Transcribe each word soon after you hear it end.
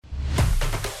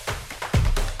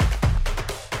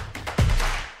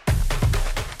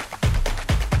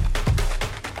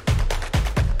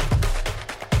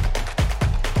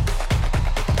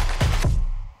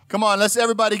Come on, let's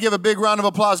everybody give a big round of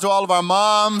applause to all of our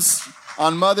moms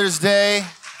on Mother's Day.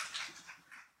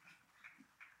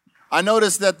 I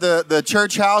noticed that the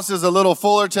church house is a little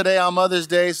fuller today on Mother's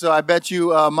Day, so I bet you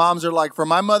moms are like, for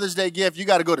my Mother's Day gift, you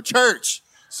got to go to church.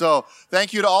 So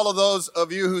thank you to all of those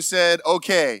of you who said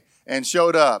okay and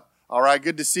showed up. All right,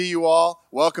 good to see you all.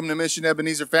 Welcome to Mission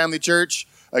Ebenezer Family Church.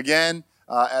 Again,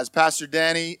 as Pastor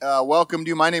Danny welcomed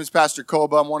you, my name is Pastor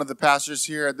Coba. I'm one of the pastors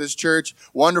here at this church.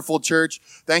 Wonderful church.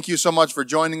 Thank you so much for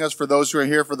joining us for those who are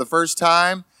here for the first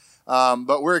time.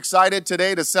 But we're excited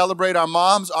today to celebrate our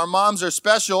moms. Our moms are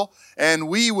special, and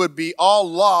we would be all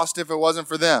lost if it wasn't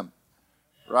for them,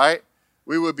 right?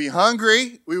 We would be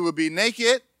hungry. We would be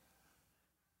naked.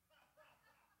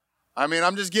 I mean,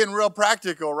 I'm just getting real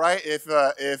practical, right?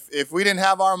 If we didn't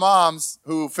have our moms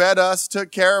who fed us,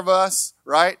 took care of us,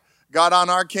 right, got on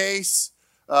our case,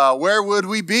 where would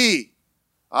we be?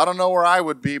 I don't know where I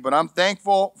would be, but I'm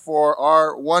thankful for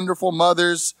our wonderful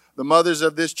mothers, the mothers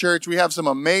of this church. We have some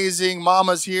amazing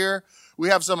mamas here. We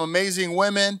have some amazing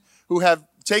women who have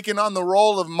taken on the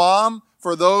role of mom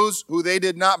for those who they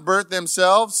did not birth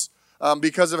themselves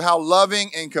because of how loving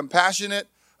and compassionate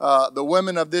the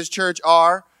women of this church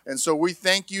are. And so we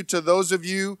thank you to those of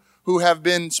you who have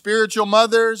been spiritual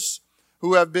mothers,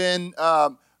 who have been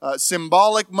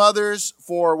symbolic mothers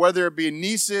for whether it be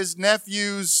nieces,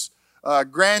 nephews,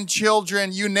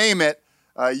 grandchildren, you name it.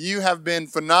 You have been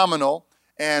phenomenal.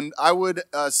 And I would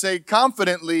say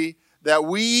confidently that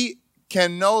we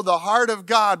can know the heart of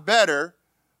God better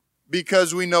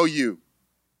because we know you.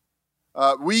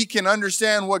 We can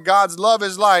understand what God's love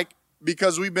is like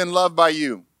because we've been loved by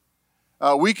you.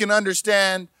 We can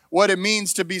understand what it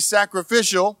means to be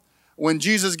sacrificial when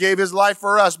Jesus gave his life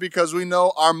for us because we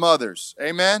know our mothers.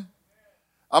 Amen?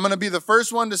 I'm going to be the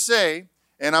first one to say,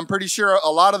 and I'm pretty sure a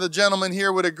lot of the gentlemen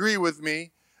here would agree with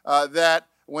me, that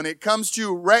when it comes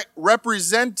to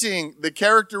representing the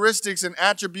characteristics and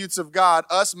attributes of God,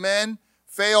 us men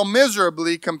fail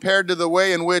miserably compared to the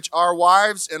way in which our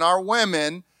wives and our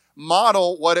women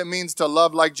model what it means to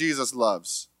love like Jesus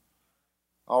loves.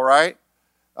 All right?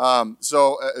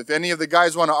 So if any of the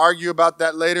guys want to argue about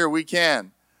that later, we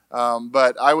can.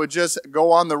 But I would just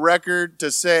go on the record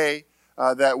to say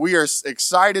that we are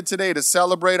excited today to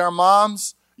celebrate our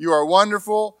moms. You are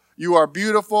wonderful. You are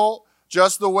beautiful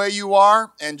just the way you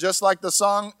are. And just like the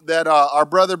song that our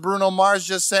brother Bruno Mars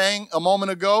just sang a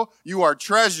moment ago, you are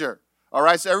treasure. All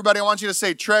right, so everybody, I want you to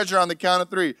say treasure on the count of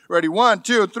three. Ready? 1,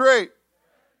 2, 3. A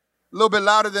little bit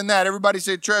louder than that. Everybody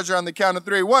say treasure on the count of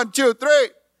 3. 1, 2, 3.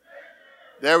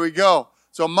 There we go.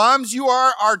 So moms, you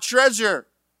are our treasure.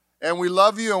 And we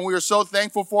love you, and we are so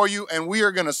thankful for you, and we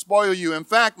are going to spoil you. In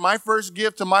fact, my first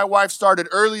gift to my wife started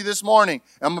early this morning.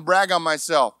 I'm going to brag on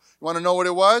myself. You want to know what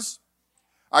it was?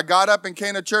 I got up and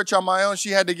came to church on my own.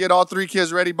 She had to get all 3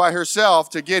 kids ready by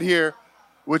herself to get here,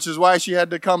 which is why she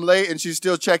had to come late, and she's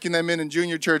still checking them in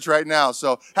junior church right now.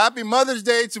 So happy Mother's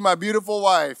Day to my beautiful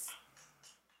wife.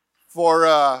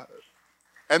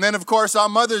 And then, of course,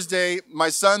 on Mother's Day, my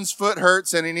son's foot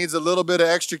hurts and he needs a little bit of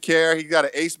extra care. He got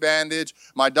an ace bandage.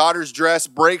 My daughter's dress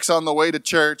breaks on the way to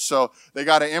church, so they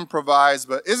got to improvise.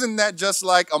 But isn't that just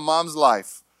like a mom's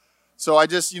life? So I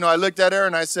just, I looked at her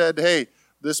and I said, hey,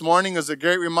 this morning is a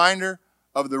great reminder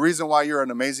of the reason why you're an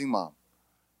amazing mom.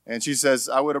 And she says,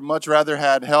 I would have much rather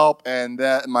had help and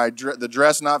that the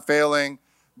dress not failing.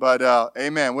 But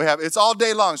amen. It's all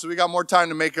day long, so we got more time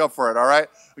to make up for it. All right.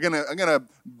 I'm gonna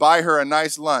buy her a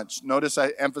nice lunch. Notice I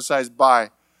emphasize buy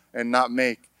and not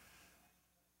make.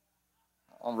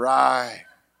 All right.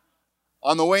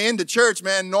 On the way into church,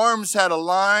 man, Norm's had a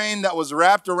line that was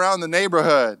wrapped around the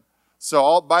neighborhood.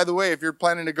 So, by the way, if you're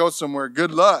planning to go somewhere,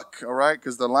 good luck. All right,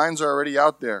 because the lines are already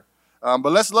out there.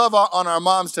 But let's love on our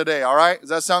moms today. All right. Does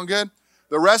that sound good?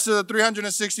 The rest of the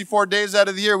 364 days out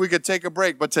of the year, we could take a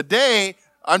break. But today,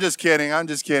 I'm just kidding.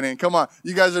 Come on.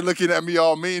 You guys are looking at me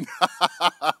all mean.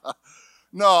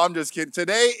 No, I'm just kidding.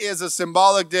 Today is a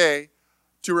symbolic day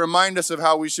to remind us of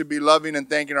how we should be loving and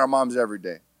thanking our moms every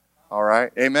day. All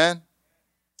right. Amen.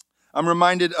 I'm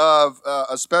reminded of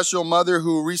a special mother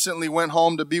who recently went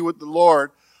home to be with the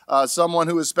Lord, someone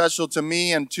who is special to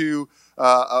me and to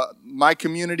my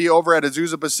community over at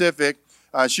Azusa Pacific.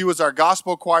 She was our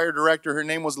gospel choir director. Her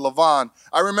name was LaVon.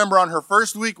 I remember on her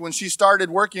first week when she started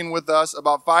working with us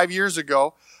about 5 years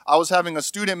ago, I was having a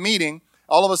student meeting.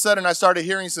 All of a sudden, I started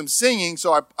hearing some singing,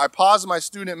 so I paused my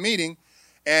student meeting.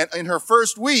 And in her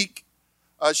first week,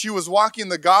 she was walking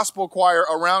the gospel choir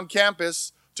around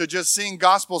campus to just sing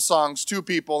gospel songs to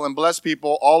people and bless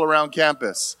people all around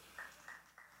campus.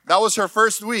 That was her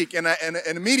first week, and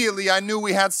immediately I knew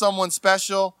we had someone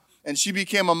special, and she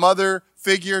became a mother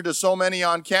figure to so many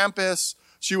on campus,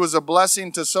 She was a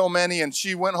blessing to so many, and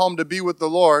she went home to be with the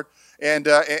Lord. And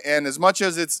as much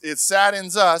as it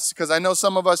saddens us, because I know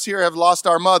some of us here have lost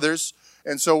our mothers,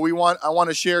 and so I want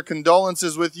to share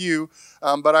condolences with you,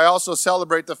 but I also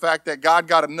celebrate the fact that God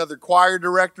got another choir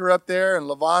director up there, and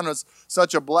Levon was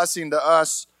such a blessing to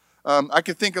us. I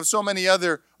could think of so many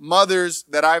other mothers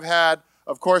that I've had.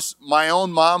 Of course, my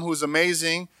own mom, who's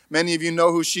amazing. Many of you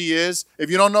know who she is. If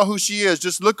you don't know who she is,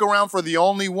 just look around for the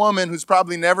only woman who's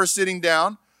probably never sitting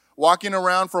down, walking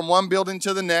around from one building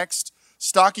to the next,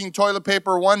 stocking toilet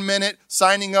paper 1 minute,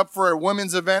 signing up for a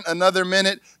women's event another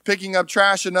minute, picking up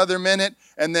trash another minute,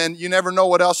 and then you never know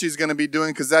what else she's going to be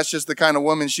doing because that's just the kind of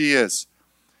woman she is.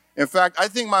 In fact, I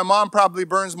think my mom probably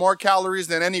burns more calories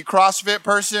than any CrossFit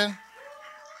person.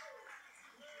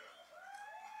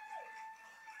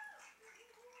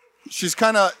 She's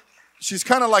kind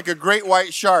of like a great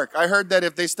white shark. I heard that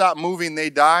if they stop moving, they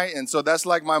die, and so that's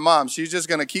like my mom. She's just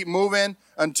going to keep moving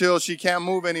until she can't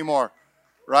move anymore,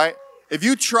 right? If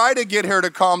you try to get her to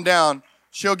calm down,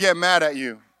 she'll get mad at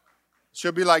you.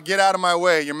 She'll be like, get out of my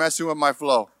way. You're messing with my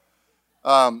flow.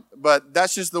 But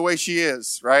that's just the way she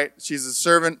is, right? She's a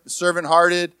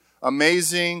servant-hearted,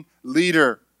 amazing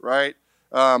leader, right?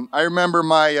 I remember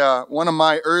one of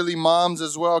my early moms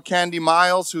as well, Candy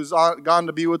Miles, who's gone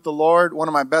to be with the Lord. One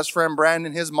of my best friend,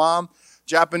 Brandon, his mom,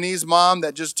 Japanese mom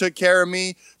that just took care of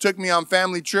me, took me on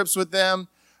family trips with them.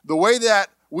 The way that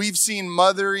we've seen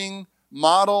mothering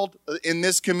modeled in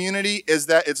this community is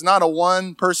that it's not a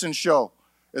one-person show.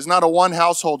 It's not a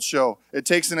one-household show. It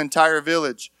takes an entire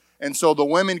village. And so the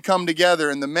women come together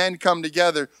and the men come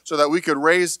together so that we could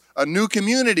raise a new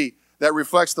community that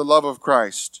reflects the love of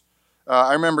Christ.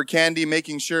 I remember Candy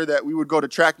making sure that we would go to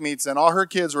track meets, and all her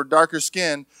kids were darker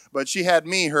skinned, but she had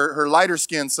me, her lighter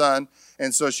skinned son,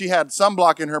 and so she had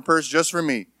sunblock in her purse just for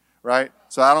me, right?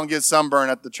 So I don't get sunburn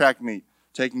at the track meet,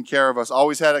 taking care of us.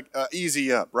 Always had a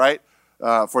easy up, right?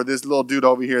 For this little dude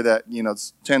over here that,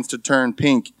 tends to turn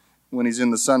pink when he's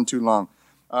in the sun too long.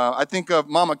 I think of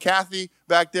Mama Kathy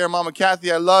back there. Mama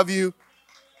Kathy, I love you.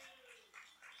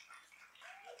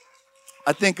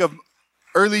 I think of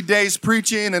early days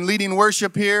preaching and leading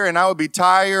worship here, and I would be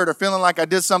tired or feeling like I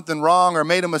did something wrong or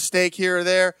made a mistake here or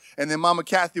there, and then Mama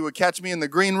Kathy would catch me in the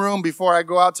green room before I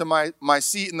go out to my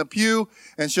seat in the pew,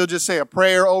 and she'll just say a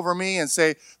prayer over me and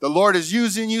say, the Lord is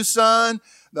using you, son.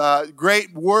 The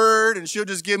great word, and she'll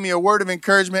just give me a word of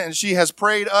encouragement, and she has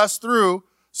prayed us through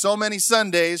so many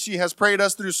Sundays. She has prayed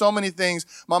us through so many things.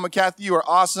 Mama Kathy, you are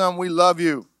awesome. We love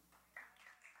you.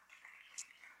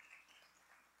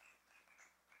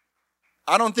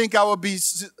 I don't think I would be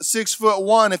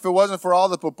 6'1" if it wasn't for all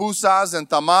the pupusas and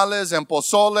tamales and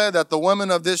pozole that the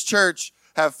women of this church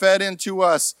have fed into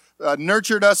us,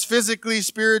 nurtured us physically,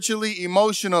 spiritually,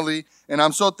 emotionally, and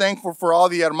I'm so thankful for all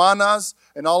the hermanas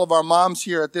and all of our moms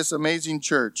here at this amazing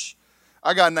church.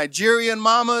 I got Nigerian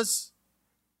mamas,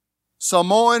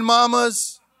 Samoan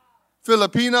mamas,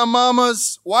 Filipina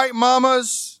mamas, white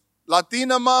mamas,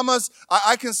 Latina mamas.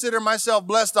 I consider myself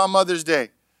blessed on Mother's Day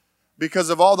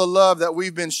because of all the love that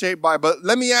we've been shaped by. But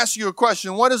let me ask you a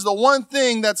question. What is the one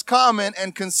thing that's common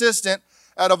and consistent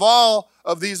out of all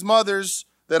of these mothers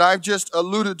that I've just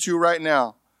alluded to right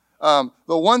now?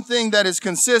 The one thing that is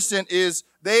consistent is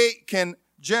they can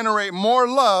generate more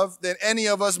love than any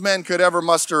of us men could ever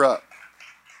muster up.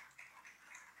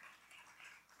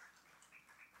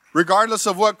 Regardless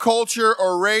of what culture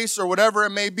or race or whatever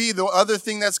it may be, the other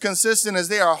thing that's consistent is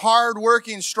they are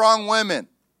hardworking, strong women.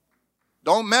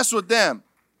 Don't mess with them,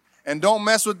 and don't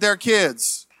mess with their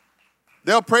kids.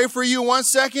 They'll pray for you 1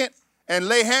 second and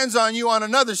lay hands on you on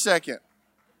another second,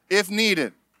 if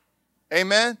needed.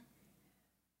 Amen?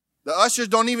 The ushers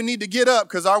don't even need to get up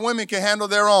because our women can handle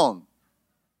their own.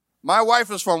 My wife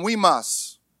is from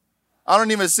Wimas. I don't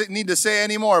even need to say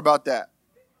any more about that.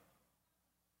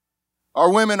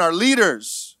 Our women are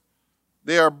leaders.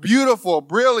 They are beautiful,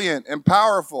 brilliant, and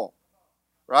powerful.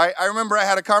 Right? I remember I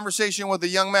had a conversation with a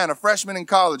young man, a freshman in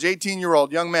college,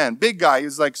 18-year-old young man, big guy. He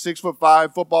was like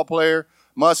 6'5", football player,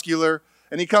 muscular.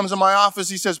 And he comes in my office.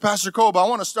 He says, Pastor Coba, I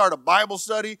want to start a Bible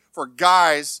study for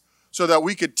guys so that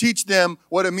we could teach them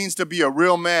what it means to be a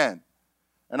real man.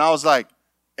 And I was like,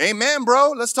 amen,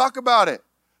 bro. Let's talk about it.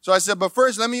 So I said, but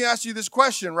first, let me ask you this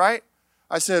question, right?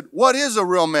 I said, what is a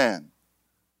real man?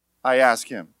 I asked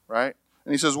him, right?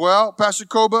 And he says, well, Pastor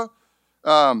Coba,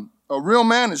 a real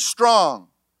man is strong,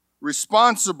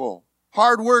 responsible,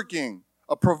 hardworking,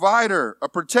 a provider, a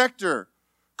protector,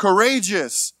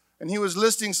 courageous. And he was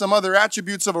listing some other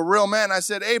attributes of a real man. I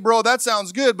said, hey, bro, that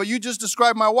sounds good, but you just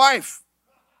described my wife.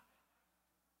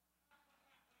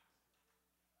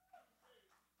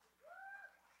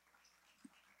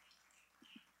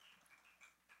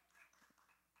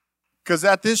 Because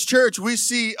at this church, we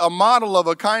see a model of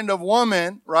a kind of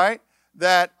woman, right,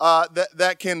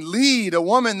 that can lead, a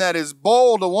woman that is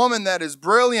bold, a woman that is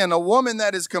brilliant, a woman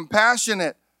that is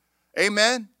compassionate.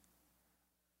 Amen?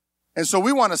 And so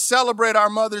we want to celebrate our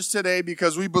mothers today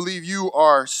because we believe you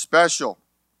are special,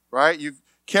 right? You've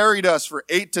carried us for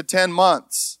 8 to 10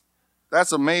 months.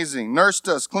 That's amazing. Nursed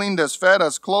us, cleaned us, fed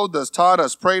us, clothed us, taught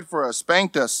us, prayed for us,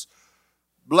 spanked us,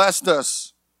 blessed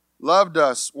us, loved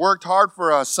us, worked hard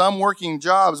for us, some working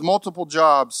jobs, multiple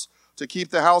jobs to keep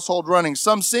the household running.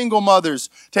 Some single mothers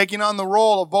taking on the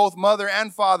role of both mother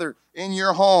and father in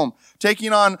your home,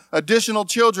 taking on additional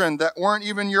children that weren't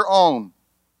even your own.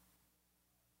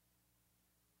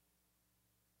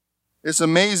 It's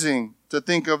amazing to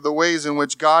think of the ways in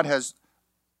which God has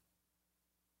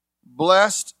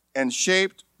blessed and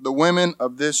shaped the women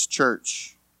of this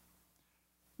church.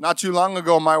 Not too long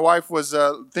ago, my wife was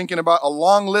thinking about a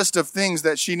long list of things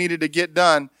that she needed to get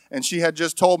done, and she had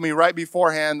just told me right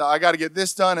beforehand, I got to get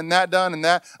this done and that done and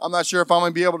that. I'm not sure if I'm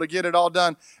going to be able to get it all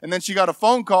done. And then she got a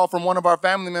phone call from one of our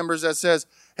family members that says,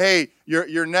 hey,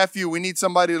 your nephew, we need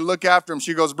somebody to look after him.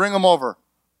 She goes, bring him over.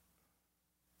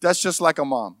 That's just like a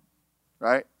mom,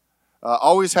 right?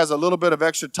 Always has a little bit of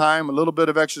extra time, a little bit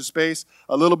of extra space,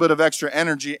 a little bit of extra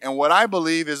energy. And what I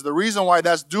believe is the reason why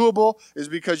that's doable is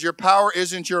because your power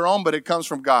isn't your own, but it comes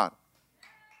from God.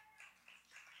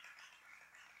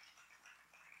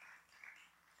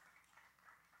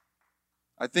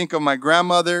 I think of my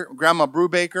grandmother, Grandma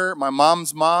Brubaker, my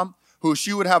mom's mom, who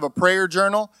she would have a prayer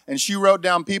journal, and she wrote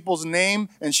down people's name,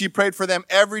 and she prayed for them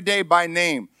every day by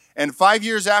name. And 5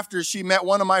 years after she met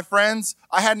one of my friends,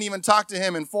 I hadn't even talked to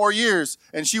him in 4 years.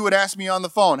 And she would ask me on the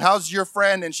phone, how's your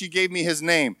friend? And she gave me his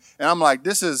name. And I'm like,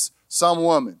 this is some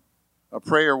woman, a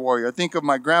prayer warrior. I think of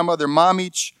my grandmother,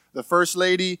 Mamich, the first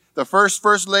lady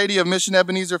of Mission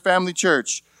Ebenezer Family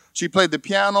Church. She played the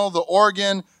piano, the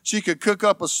organ. She could cook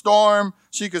up a storm.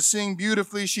 She could sing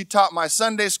beautifully. She taught my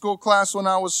Sunday school class when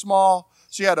I was small.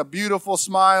 She had a beautiful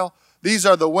smile. These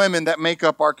are the women that make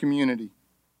up our community.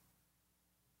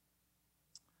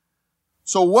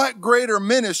 So what greater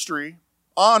ministry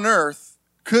on earth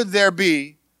could there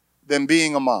be than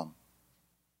being a mom?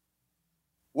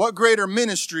 What greater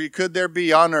ministry could there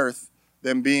be on earth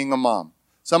than being a mom?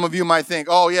 Some of you might think,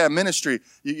 oh yeah, ministry,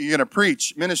 you're going to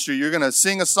preach. Ministry, you're going to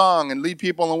sing a song and lead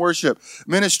people in worship.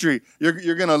 Ministry,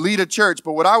 you're going to lead a church.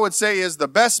 But what I would say is the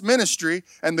best ministry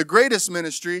and the greatest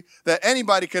ministry that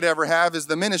anybody could ever have is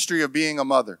the ministry of being a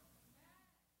mother.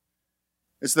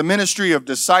 It's the ministry of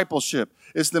discipleship.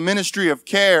 It's the ministry of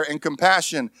care and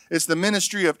compassion. It's the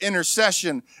ministry of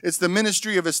intercession. It's the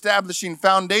ministry of establishing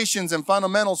foundations and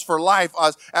fundamentals for life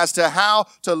as to how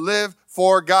to live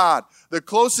for God. The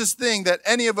closest thing that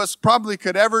any of us probably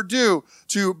could ever do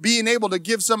to being able to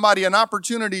give somebody an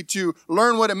opportunity to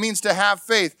learn what it means to have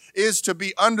faith is to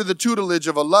be under the tutelage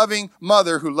of a loving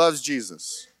mother who loves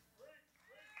Jesus.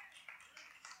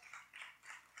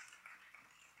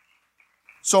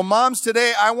 So moms,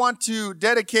 today I want to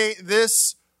dedicate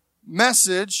this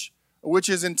message, which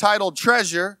is entitled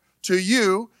Treasure, to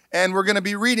you. And we're going to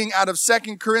be reading out of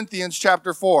 2 Corinthians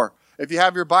chapter 4. If you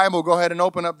have your Bible, go ahead and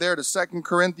open up there to 2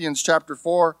 Corinthians chapter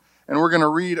 4. And we're going to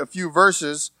read a few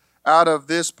verses out of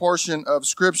this portion of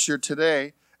Scripture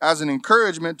today as an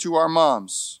encouragement to our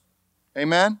moms.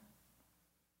 Amen?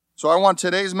 So I want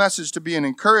today's message to be an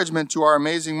encouragement to our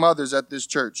amazing mothers at this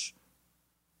church.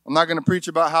 I'm not going to preach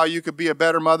about how you could be a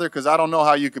better mother because I don't know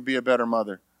how you could be a better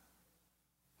mother.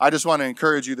 I just want to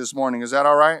encourage you this morning. Is that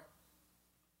all right?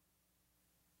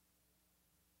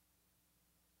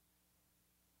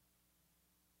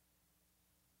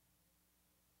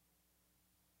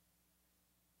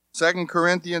 Second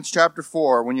Corinthians chapter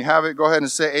 4. When you have it, go ahead and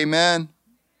say amen.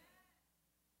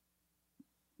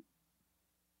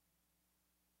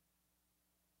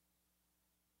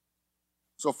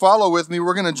 So follow with me.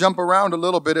 We're going to jump around a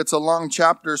little bit. It's a long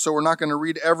chapter, so we're not going to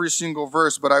read every single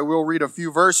verse, but I will read a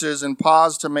few verses and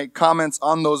pause to make comments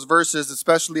on those verses,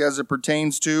 especially as it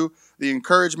pertains to the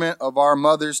encouragement of our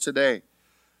mothers today.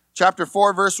 Chapter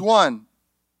 4, verse 1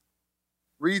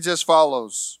 reads as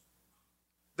follows.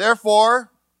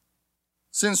 Therefore,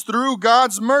 since through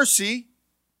God's mercy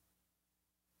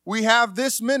we have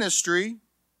this ministry,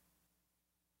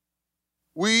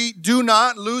 we do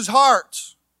not lose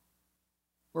heart.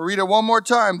 We'll read it one more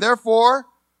time. Therefore,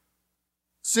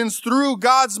 since through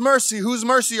God's mercy, whose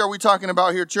mercy are we talking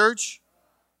about here, church?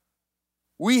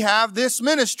 We have this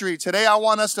ministry. Today I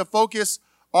want us to focus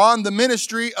on the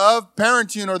ministry of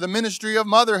parenting or the ministry of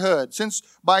motherhood. Since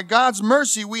by God's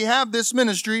mercy we have this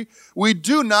ministry, we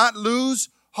do not lose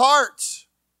heart.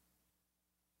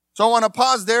 So I want to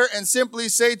pause there and simply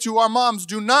say to our moms,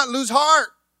 do not lose heart.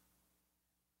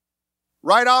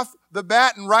 Right off the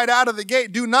bat and right out of the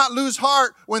gate, do not lose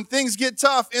heart when things get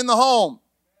tough in the home.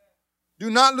 Do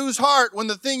not lose heart when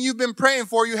the thing you've been praying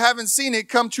for, you haven't seen it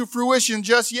come to fruition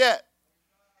just yet.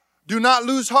 Do not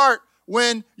lose heart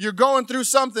when you're going through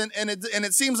something and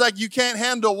it seems like you can't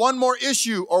handle one more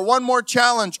issue or one more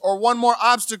challenge or one more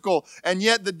obstacle, and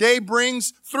yet the day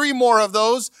brings 3 more of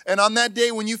those. And on that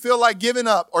day when you feel like giving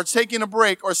up or taking a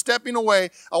break or stepping away,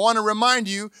 I want to remind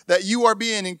you that you are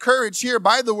being encouraged here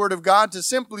by the Word of God to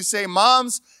simply say,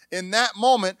 moms, in that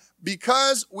moment,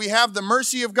 because we have the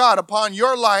mercy of God upon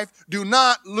your life, do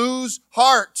not lose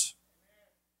heart.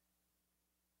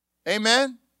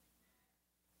 Amen.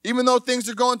 Even though things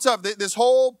are going tough, this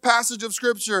whole passage of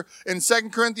Scripture in 2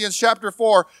 Corinthians chapter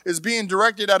 4 is being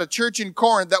directed at a church in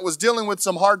Corinth that was dealing with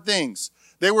some hard things.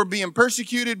 They were being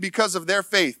persecuted because of their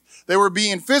faith. They were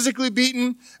being physically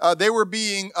beaten. They were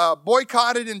being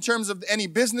boycotted in terms of any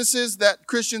businesses that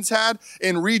Christians had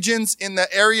in regions in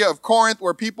the area of Corinth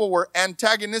where people were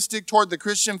antagonistic toward the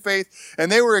Christian faith.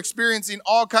 And they were experiencing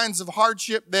all kinds of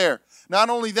hardship there. Not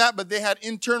only that, but they had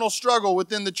internal struggle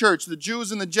within the church. The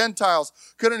Jews and the Gentiles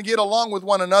couldn't get along with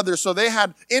one another. So they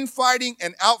had infighting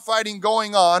and outfighting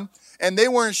going on. And they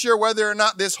weren't sure whether or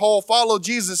not this whole follow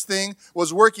Jesus thing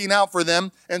was working out for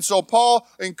them. And so Paul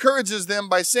encourages them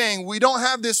by saying, we don't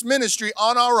have this ministry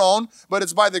on our own, but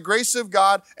it's by the grace of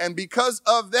God. And because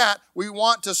of that, we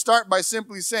want to start by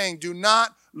simply saying, do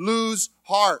not lose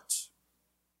heart.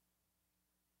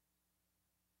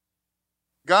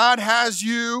 God has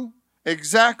you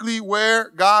exactly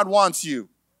where God wants you.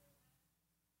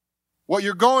 What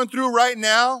you're going through right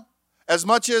now, as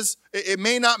much as it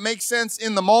may not make sense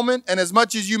in the moment, and as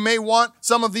much as you may want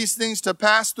some of these things to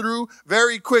pass through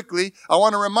very quickly, I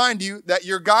want to remind you that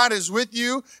your God is with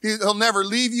you. He'll never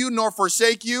leave you nor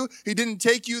forsake you. He didn't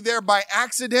take you there by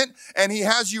accident, and He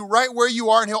has you right where you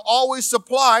are, and He'll always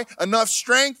supply enough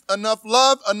strength, enough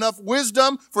love, enough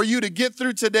wisdom for you to get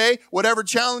through today, whatever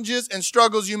challenges and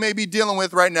struggles you may be dealing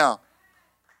with right now.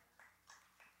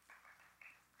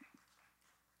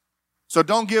 So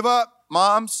don't give up,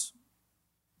 moms.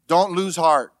 Don't lose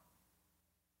heart.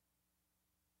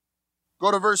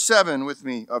 Go to verse 7 with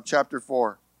me of chapter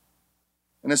 4.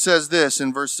 And it says this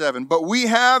in verse 7. But we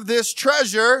have this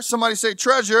treasure. Somebody say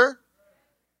treasure.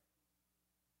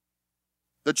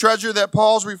 The treasure that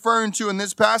Paul's referring to in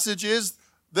this passage is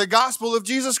the gospel of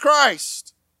Jesus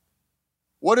Christ.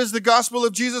 What is the gospel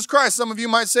of Jesus Christ? Some of you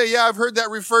might say, yeah, I've heard that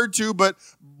referred to, but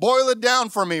boil it down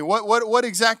for me. What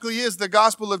exactly is the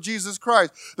gospel of Jesus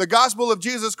Christ? The gospel of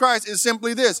Jesus Christ is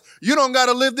simply this. You don't got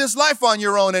to live this life on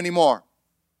your own anymore.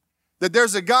 That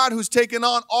there's a God who's taken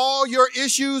on all your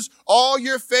issues, all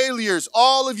your failures,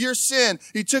 all of your sin.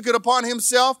 He took it upon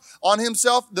Himself,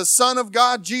 the Son of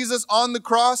God, Jesus on the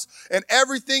cross, and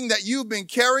everything that you've been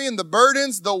carrying, the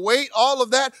burdens, the weight, all of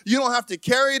that, you don't have to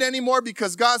carry it anymore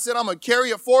because God said, I'm going to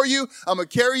carry it for you. I'm going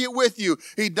to carry it with you.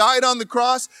 He died on the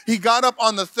cross. He got up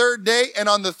on the 3rd day, and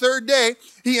on the 3rd day,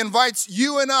 He invites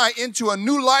you and I into a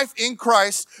new life in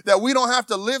Christ, that we don't have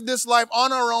to live this life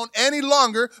on our own any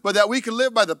longer, but that we can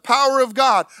live by the power of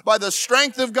God, by the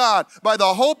strength of God, by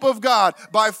the hope of God,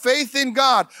 by faith in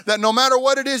God, that no matter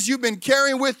what it is you've been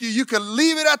carrying with you, you can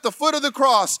leave it at the foot of the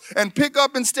cross and pick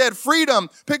up instead freedom,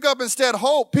 pick up instead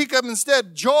hope, pick up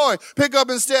instead joy, pick up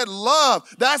instead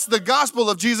love. That's the gospel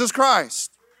of Jesus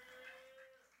Christ.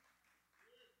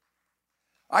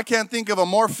 I can't think of a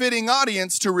more fitting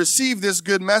audience to receive this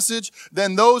good message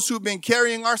than those who've been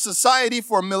carrying our society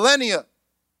for millennia,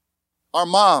 our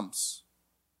moms.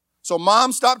 So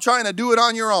moms, stop trying to do it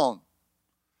on your own.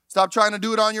 Stop trying to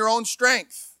do it on your own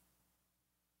strength.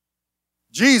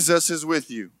 Jesus is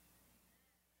with you.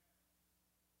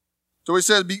 So He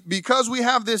says, because we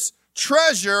have this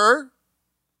treasure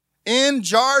in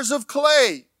jars of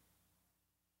clay.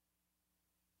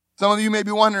 Some of you may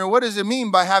be wondering, what does it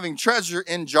mean by having treasure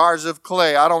in jars of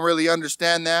clay? I don't really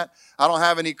understand that. I don't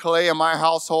have any clay in my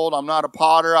household. I'm not a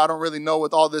potter. I don't really know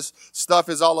what all this stuff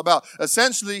is all about.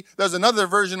 Essentially, there's another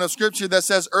version of Scripture that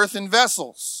says earthen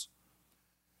vessels.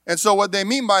 And so what they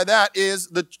mean by that is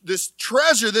this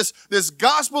treasure, this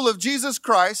gospel of Jesus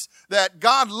Christ, that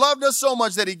God loved us so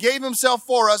much that He gave Himself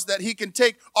for us, that He can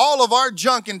take all of our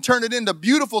junk and turn it into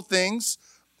beautiful things.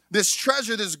 This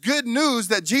treasure, this good news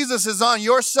that Jesus is on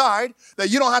your side, that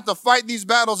you don't have to fight these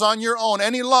battles on your own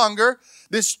any longer.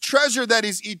 This treasure that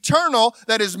is eternal,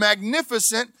 that is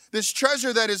magnificent, this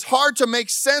treasure that is hard to make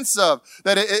sense of,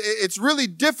 that it's really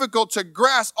difficult to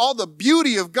grasp all the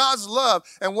beauty of God's love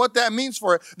and what that means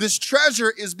for it. This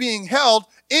treasure is being held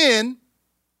in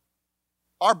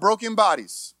our broken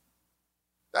bodies.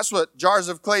 That's what jars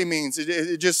of clay means.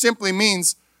 It just simply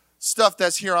means stuff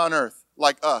that's here on earth,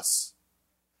 like us.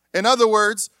 In other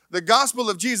words, the gospel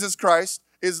of Jesus Christ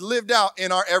is lived out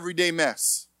in our everyday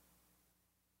mess.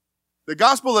 The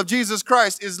gospel of Jesus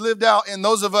Christ is lived out in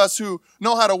those of us who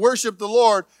know how to worship the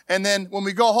Lord, and then when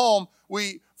we go home,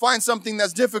 we find something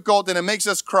that's difficult and it makes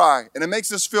us cry, and it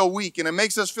makes us feel weak, and it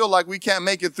makes us feel like we can't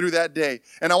make it through that day.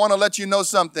 And I want to let you know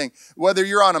something. Whether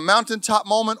you're on a mountaintop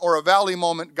moment or a valley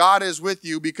moment, God is with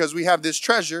you, because we have this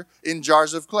treasure in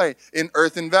jars of clay, in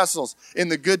earthen vessels, in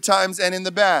the good times and in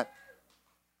the bad.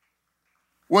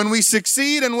 When we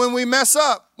succeed and when we mess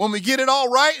up, when we get it all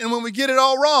right and when we get it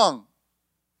all wrong.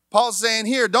 Paul's saying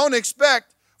here, don't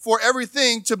expect for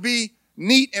everything to be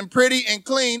neat and pretty and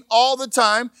clean all the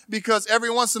time, because every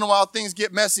once in a while things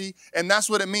get messy, and that's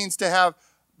what it means to have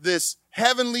this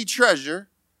heavenly treasure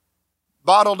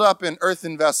bottled up in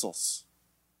earthen vessels.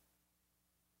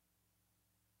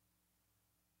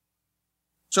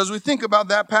 So as we think about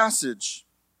that passage,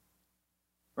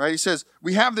 right, he says,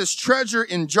 we have this treasure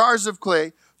in jars of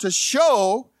clay to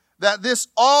show that this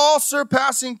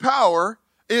all-surpassing power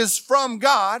is from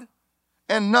God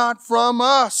and not from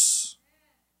us.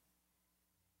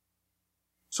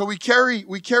 So we carry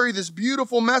this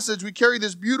beautiful message, we carry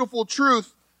this beautiful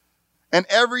truth, and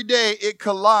every day it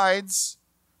collides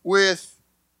with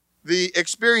the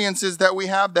experiences that we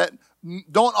have that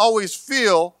don't always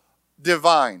feel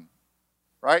divine,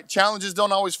 right? Challenges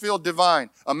don't always feel divine.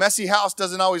 A messy house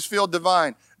doesn't always feel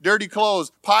divine. Dirty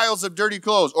clothes, piles of dirty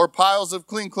clothes, or piles of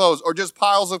clean clothes, or just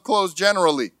piles of clothes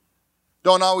generally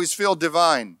don't always feel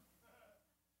divine.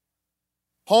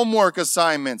 Homework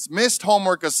assignments, missed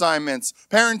homework assignments,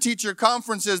 parent-teacher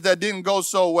conferences that didn't go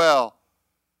so well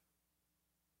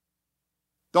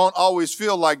don't always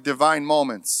feel like divine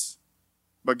moments.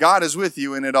 But God is with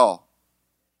you in it all.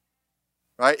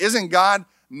 Right? Isn't God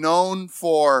known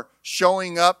for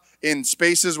showing up in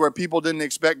spaces where people didn't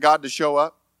expect God to show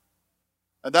up?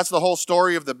 And that's the whole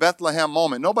story of the Bethlehem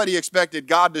moment. Nobody expected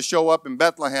God to show up in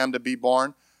Bethlehem to be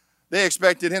born. They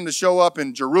expected him to show up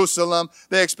in Jerusalem.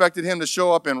 They expected him to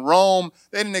show up in Rome.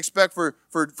 They didn't expect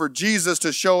for Jesus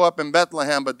to show up in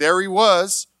Bethlehem. But there he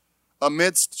was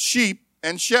amidst sheep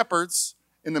and shepherds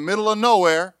in the middle of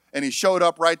nowhere. And he showed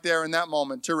up right there in that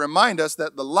moment to remind us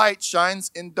that the light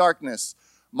shines in darkness.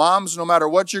 Moms, no matter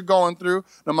what you're going through,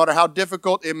 no matter how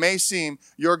difficult it may seem,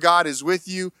 your God is with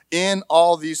you in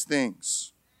all these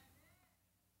things.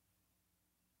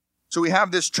 So we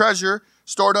have this treasure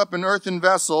stored up in earthen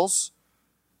vessels,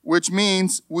 which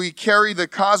means we carry the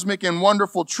cosmic and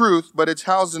wonderful truth, but it's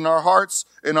housed in our hearts,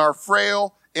 in our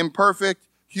frail, imperfect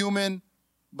human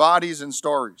bodies and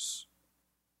stories.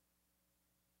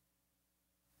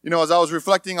 You know, as I was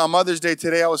reflecting on Mother's Day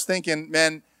today, I was thinking,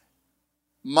 man,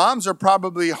 moms are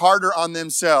probably harder on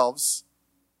themselves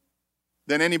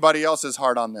than anybody else is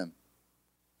hard on them.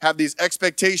 Have these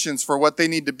expectations for what they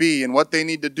need to be and what they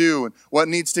need to do and what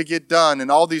needs to get done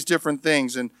and all these different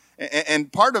things.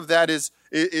 And part of that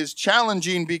is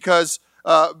challenging because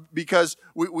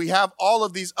we have all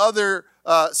of these other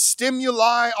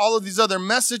stimuli, all of these other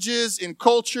messages in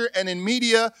culture and in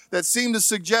media that seem to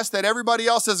suggest that everybody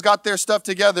else has got their stuff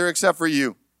together except for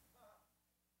you.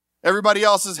 Everybody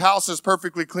else's house is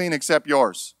perfectly clean except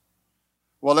yours.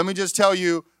 Well, let me just tell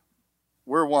you,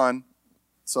 we're one.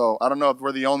 So I don't know if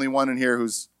we're the only one in here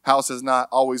whose house is not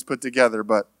always put together,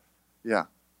 but yeah,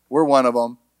 we're one of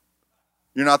them.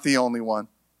 You're not the only one.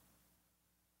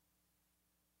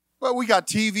 But we got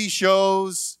TV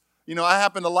shows. You know, I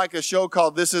happen to like a show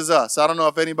called This Is Us. I don't know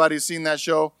if anybody's seen that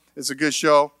show. It's a good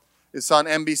show. It's on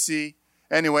NBC.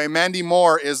 Anyway, Mandy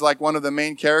Moore is like one of the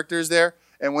main characters there.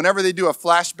 And whenever they do a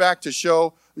flashback to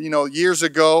show, you know, years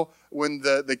ago when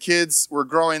the kids were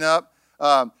growing up,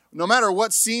 no matter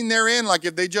what scene they're in, like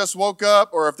if they just woke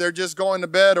up or if they're just going to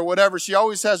bed or whatever, she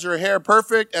always has her hair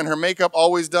perfect and her makeup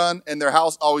always done and their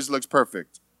house always looks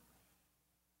perfect.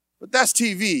 But that's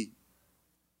TV,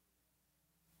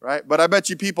 right? But I bet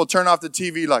you people turn off the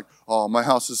TV like, oh, my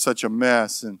house is such a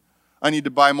mess and I need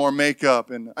to buy more makeup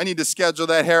and I need to schedule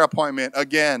that hair appointment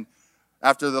again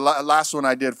after the last one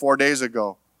I did 4 days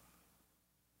ago.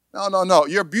 No.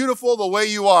 You're beautiful the way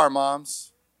you are,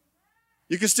 moms.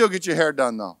 You can still get your hair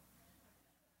done, though.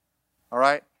 All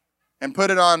right? And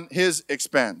put it on his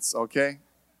expense, okay?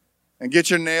 And get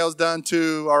your nails done,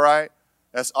 too, all right?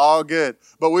 That's all good.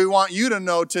 But we want you to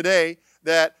know today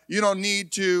that you don't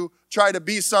need to try to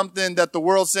be something that the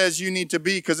world says you need to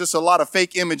be, because there's a lot of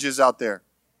fake images out there.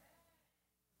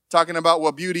 Talking about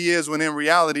what beauty is when in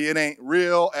reality it ain't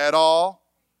real at all.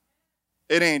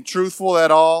 It ain't truthful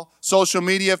at all. Social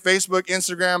media, Facebook,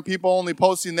 Instagram, people only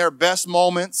posting their best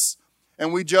moments.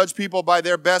 and we judge people by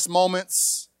their best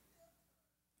moments,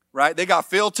 right? They got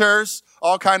filters,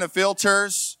 all kind of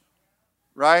filters,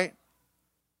 right?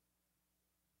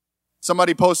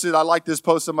 Somebody posted, I like this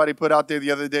post somebody put out there the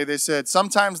other day. They said,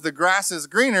 sometimes the grass is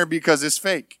greener because it's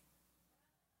fake.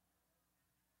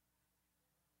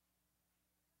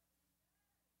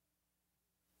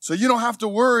 So you don't have to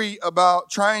worry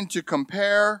about trying to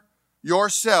compare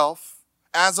yourself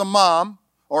as a mom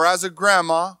or as a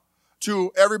grandma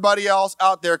to everybody else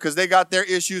out there because they got their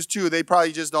issues too. They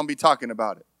probably just don't be talking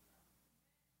about it.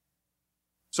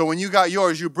 So when you got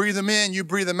yours, you breathe them in, you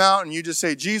breathe them out, and you just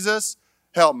say, Jesus,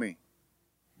 help me.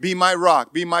 Be my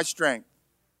rock, be my strength.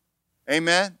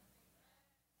 Amen.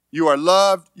 You are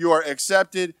loved, you are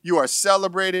accepted, you are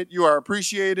celebrated, you are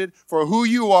appreciated for who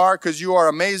you are because you are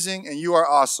amazing and you are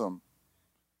awesome.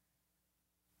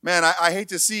 Man, I hate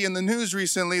to see in the news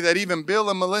recently that even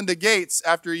Bill and Melinda Gates,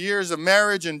 after years of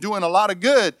marriage and doing a lot of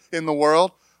good in the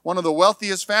world, one of the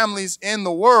wealthiest families in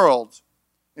the world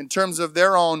in terms of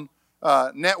their own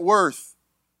net worth,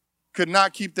 could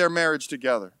not keep their marriage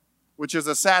together, which is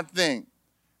a sad thing.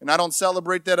 And I don't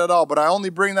celebrate that at all, but I only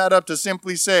bring that up to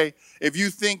simply say, if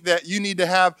you think that you need to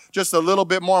have just a little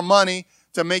bit more money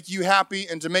to make you happy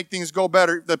and to make things go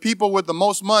better, the people with the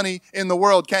most money in the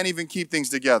world can't even keep things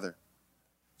together.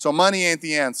 So money ain't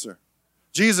the answer.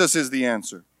 Jesus is the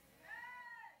answer.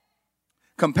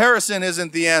 Comparison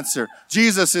isn't the answer.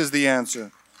 Jesus is the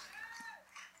answer.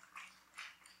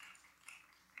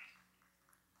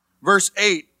 Verse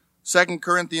 8, 2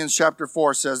 Corinthians chapter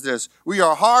 4 says this, we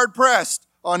are hard pressed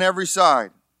on every side,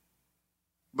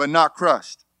 but not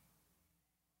crushed.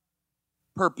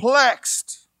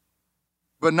 Perplexed,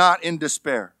 but not in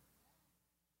despair.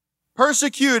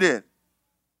 Persecuted,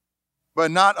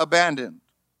 but not abandoned.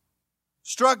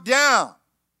 Struck down,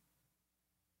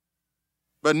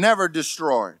 but never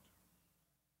destroyed.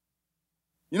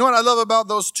 You know what I love about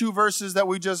those two verses that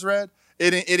we just read?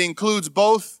 It includes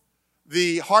both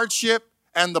the hardship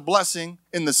and the blessing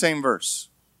in the same verse.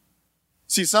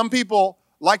 See, some people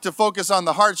like to focus on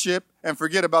the hardship and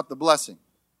forget about the blessing.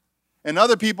 And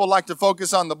other people like to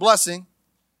focus on the blessing,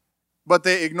 but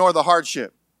they ignore the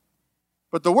hardship.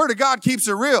 But the Word of God keeps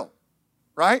it real,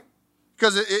 right?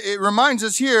 Because it reminds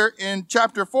us here in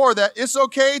chapter 4 that it's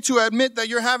okay to admit that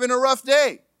you're having a rough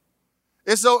day.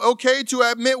 It's okay to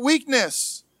admit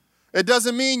weakness. It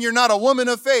doesn't mean you're not a woman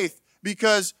of faith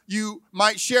because you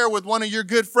might share with one of your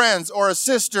good friends or a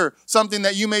sister something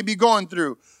that you may be going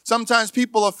through. Sometimes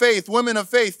people of faith, women of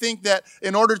faith, think that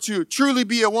in order to truly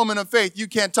be a woman of faith, you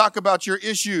can't talk about your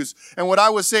issues. And what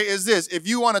I would say is this, if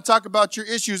you want to talk about your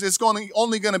issues, it's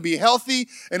only going to be healthy,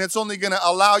 and it's only going to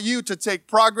allow you to take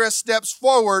progress steps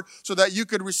forward so that you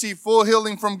could receive full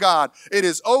healing from God. It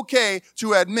is okay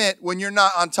to admit when you're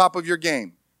not on top of your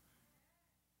game.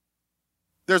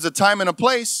 There's a time and a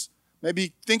place.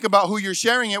 Maybe think about who you're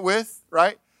sharing it with,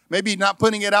 right? Maybe not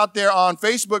putting it out there on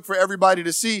Facebook for everybody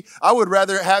to see. I would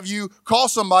rather have you call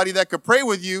somebody that could pray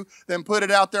with you than put it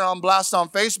out there on blast on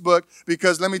Facebook,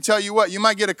 because let me tell you what, you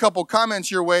might get a couple comments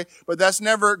your way, but that's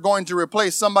never going to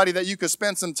replace somebody that you could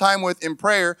spend some time with in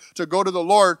prayer to go to the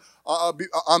Lord,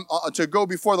 to go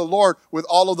before the Lord with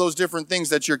all of those different things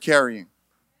that you're carrying.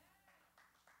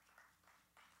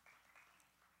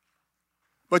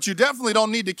 But you definitely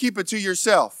don't need to keep it to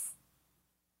yourself,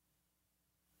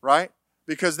 right?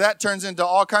 Because that turns into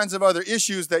all kinds of other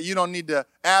issues that you don't need to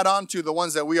add on to the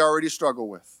ones that we already struggle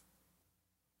with.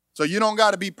 So you don't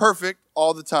got to be perfect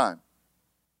all the time.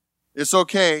 It's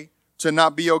okay to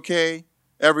not be okay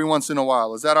every once in a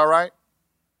while. Is that all right?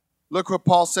 Look what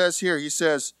Paul says here. He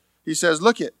says,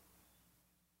 look it.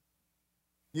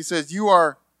 He says, you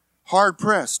are hard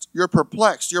pressed, you're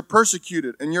perplexed, you're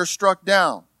persecuted, and you're struck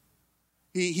down.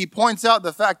 He points out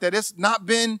the fact that it's not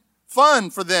been fun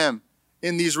for them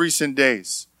in these recent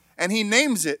days. And he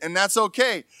names it, and that's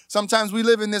okay. Sometimes we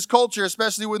live in this culture,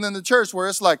 especially within the church, where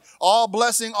it's like all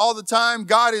blessing all the time.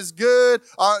 God is good.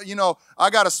 I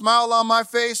got a smile on my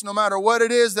face no matter what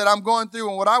it is that I'm going through.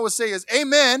 And what I would say is,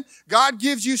 amen, God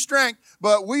gives you strength,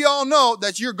 but we all know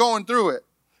that you're going through it.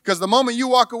 Because the moment you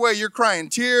walk away, you're crying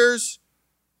tears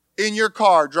in your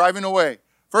car driving away.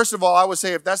 First of all, I would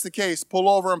say if that's the case, pull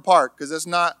over and park, because it's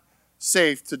not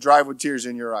safe to drive with tears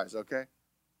in your eyes, okay?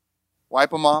 Wipe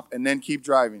them off and then keep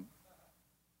driving.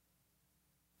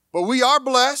 But we are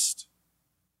blessed.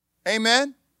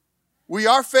 Amen. We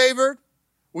are favored.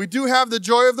 We do have the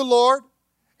joy of the Lord.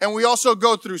 And we also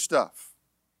go through stuff.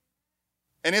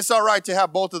 And it's all right to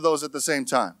have both of those at the same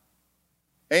time.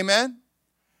 Amen.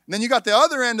 And then you got the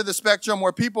other end of the spectrum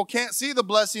where people can't see the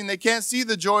blessing. They can't see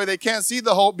the joy. They can't see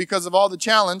the hope because of all the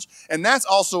challenge. And that's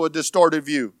also a distorted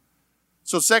view.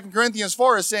 So 2 Corinthians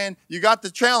 4 is saying you got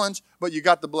the challenge, but you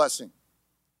got the blessing.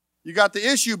 You got the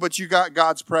issue, but you got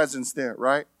God's presence there,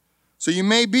 right? So you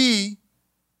may be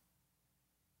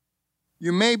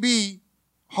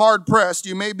hard pressed,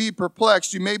 you may be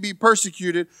perplexed, you may be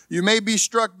persecuted, you may be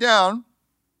struck down,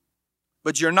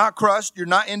 but you're not crushed, you're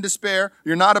not in despair,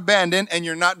 you're not abandoned, and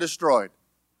you're not destroyed.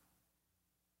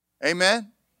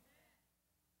 Amen?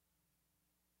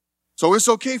 So it's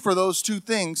okay for those two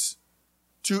things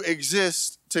to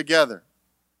exist together.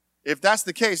 If that's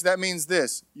the case, that means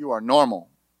this: you are normal.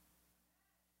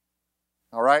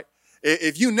 All right?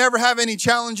 If you never have any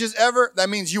challenges ever,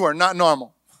 that means you are not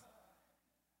normal.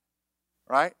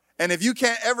 Right? And if you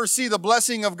can't ever see the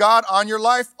blessing of God on your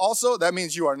life, also, that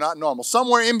means you are not normal.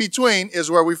 Somewhere in between is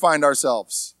where we find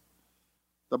ourselves.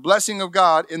 The blessing of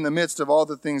God in the midst of all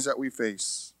the things that we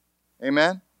face.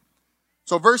 Amen?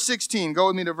 So verse 16, go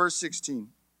with me to verse 16.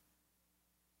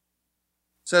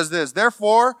 It says this: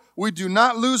 therefore, we do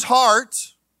not lose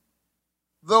heart,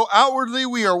 though outwardly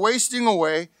we are wasting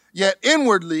away, yet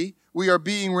inwardly we are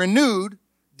being renewed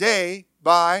day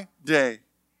by day.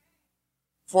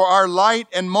 For our light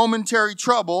and momentary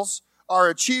troubles are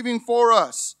achieving for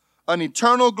us an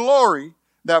eternal glory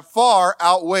that far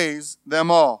outweighs them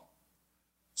all.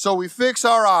 So we fix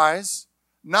our eyes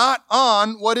not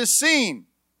on what is seen.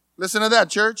 Listen to that,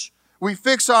 church. We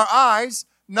fix our eyes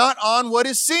not on what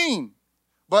is seen,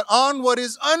 but on what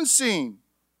is unseen.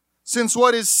 Since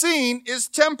what is seen is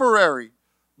temporary,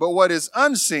 but what is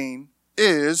unseen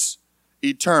is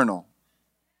eternal.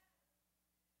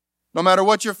 No matter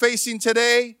what you're facing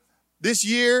today, this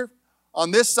year,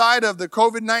 on this side of the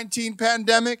COVID-19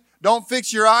 pandemic, don't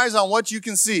fix your eyes on what you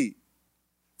can see.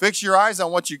 Fix your eyes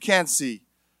on what you can't see.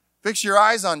 Fix your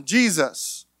eyes on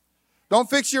Jesus. Don't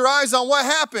fix your eyes on what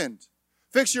happened.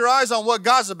 Fix your eyes on what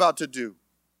God's about to do,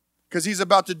 because he's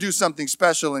about to do something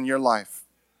special in your life.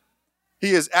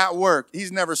 He is at work.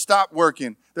 He's never stopped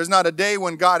working. There's not a day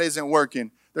when God isn't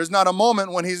working. There's not a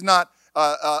moment when he's not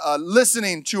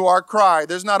listening to our cry.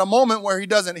 There's not a moment where he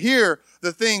doesn't hear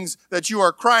the things that you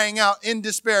are crying out in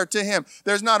despair to him.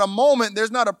 There's not a moment, there's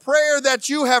not a prayer that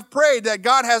you have prayed that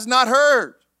God has not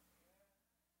heard.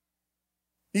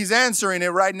 He's answering it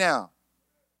right now.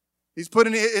 He's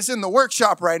putting it, it's in the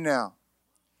workshop right now.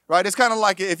 Right? It's kind of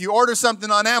like if you order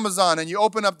something on Amazon and you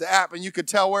open up the app and you could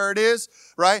tell where it is,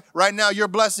 right? Right now your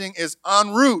blessing is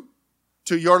en route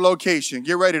to your location.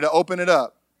 Get ready to open it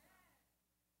up.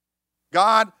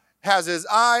 God has his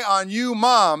eye on you,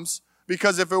 moms,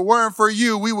 because if it weren't for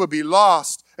you, we would be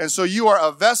lost. And so you are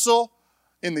a vessel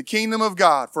in the kingdom of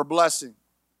God for blessing.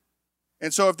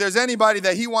 And so if there's anybody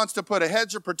that he wants to put a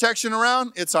hedge of protection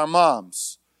around, it's our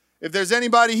moms. If there's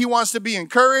anybody he wants to be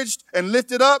encouraged and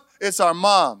lifted up, it's our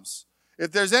moms.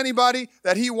 If there's anybody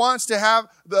that he wants to have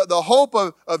the hope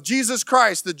of Jesus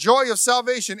Christ, the joy of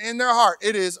salvation in their heart,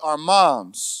 it is our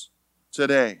moms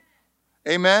today.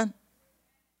 Amen?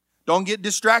 Don't get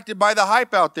distracted by the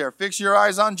hype out there. Fix your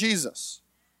eyes on Jesus.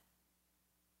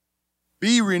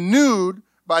 Be renewed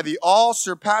by the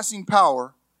all-surpassing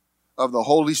power of the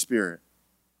Holy Spirit.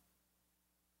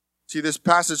 See, this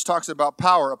passage talks about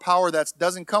power, a power that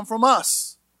doesn't come from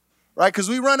us, right? Because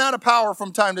we run out of power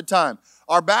from time to time.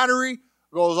 Our battery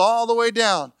goes all the way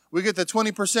down. We get the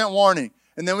 20% warning,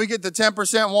 and then we get the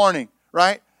 10% warning,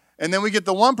 right? And then we get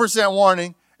the 1%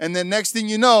 warning, and then next thing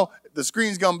you know, the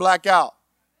screen's going to black out.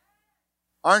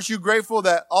 Aren't you grateful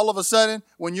that all of a sudden,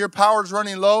 when your power's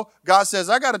running low, God says,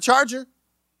 I got a charger.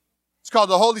 It's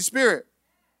called the Holy Spirit.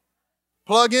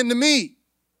 Plug into me.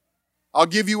 I'll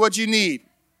give you what you need.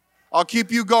 I'll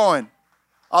keep you going.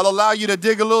 I'll allow you to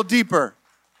dig a little deeper,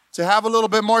 to have a little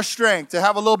bit more strength, to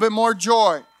have a little bit more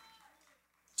joy,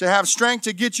 to have strength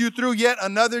to get you through yet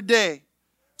another day,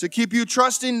 to keep you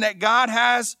trusting that God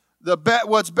has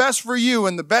what's best for you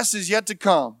and the best is yet to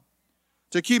come,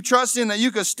 to keep trusting that you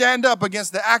can stand up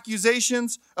against the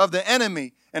accusations of the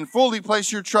enemy and fully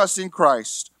place your trust in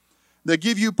Christ, that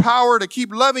give you power to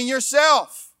keep loving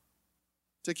yourself.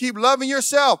 To keep loving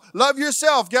yourself. Love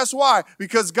yourself. Guess why?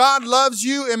 Because God loves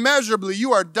you immeasurably.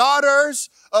 You are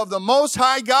daughters of the Most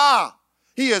High God.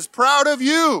 He is proud of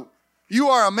you. You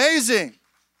are amazing.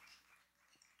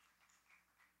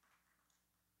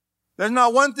 There's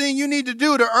not one thing you need to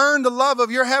do to earn the love of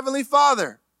your Heavenly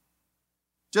Father.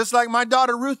 Just like my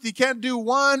daughter Ruthie can't do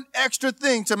one extra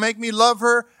thing to make me love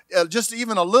her just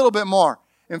even a little bit more.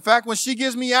 In fact, when she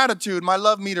gives me attitude, my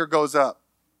love meter goes up.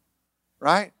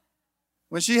 Right?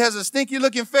 When she has a stinky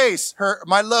looking face,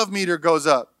 my love meter goes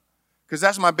up. Because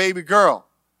that's my baby girl.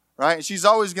 Right? And she's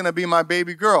always going to be my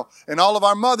baby girl. And all of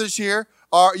our mothers here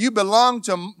you belong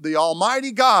to the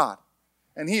Almighty God.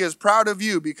 And he is proud of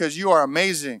you because you are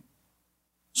amazing.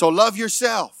 So love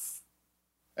yourself.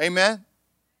 Amen.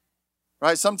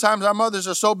 Right? Sometimes our mothers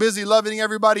are so busy loving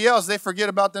everybody else, they forget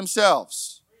about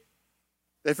themselves.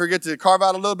 They forget to carve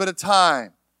out a little bit of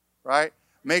time, right?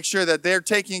 Make sure that they're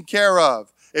taken care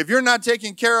of. If you're not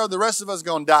taken care of, the rest of us are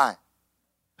going to die.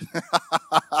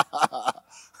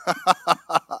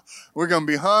 We're going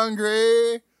to be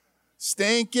hungry,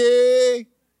 stinky.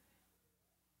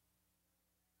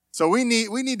 So we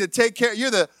need to take care.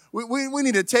 We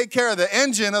need to take care of the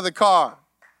engine of the car.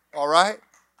 All right?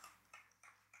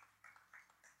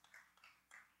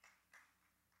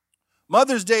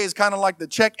 Mother's Day is kind of like the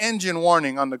check engine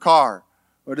warning on the car.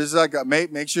 Or it's like,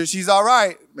 make sure she's all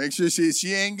right. Make sure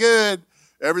she ain't good.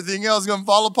 Everything else is going to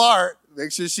fall apart.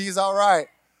 Make sure she's all right.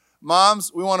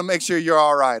 Moms, we want to make sure you're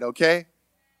all right, okay?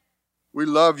 We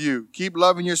love you. Keep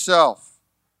loving yourself.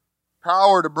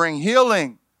 Power to bring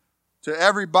healing to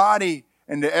everybody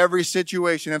and to every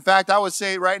situation. In fact, I would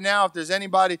say right now, if there's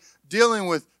anybody dealing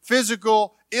with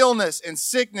physical illness and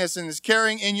sickness and is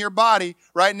carrying in your body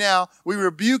right now, we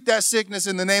rebuke that sickness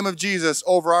in the name of Jesus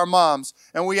over our moms.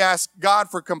 And we ask God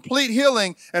for complete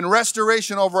healing and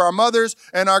restoration over our mothers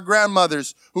and our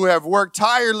grandmothers who have worked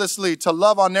tirelessly to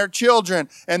love on their children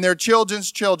and their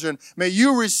children's children. May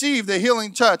you receive the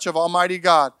healing touch of Almighty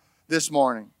God this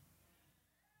morning.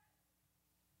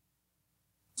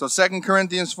 So 2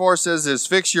 Corinthians 4 says this,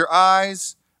 fix your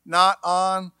eyes not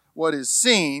on what is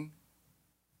seen,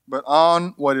 but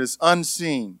on what is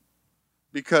unseen,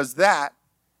 because that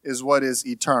is what is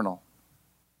eternal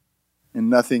and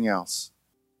nothing else.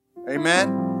 Amen.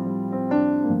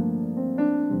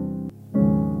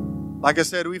 Like I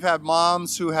said, we've had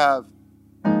moms who had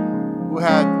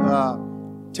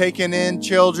taken in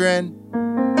children.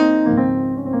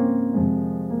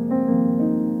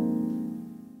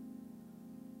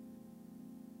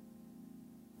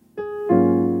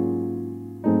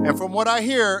 And from what I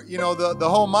hear, the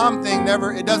whole mom thing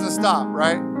it doesn't stop,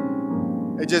 right?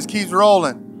 It just keeps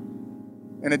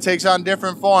rolling. And it takes on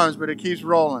different forms, but it keeps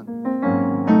rolling.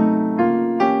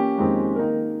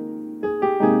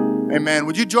 Amen.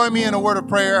 Would you join me in a word of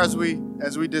prayer as we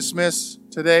dismiss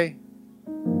today?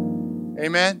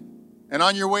 Amen. And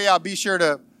on your way out, be sure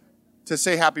to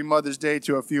say Happy Mother's Day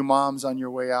to a few moms on your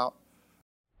way out.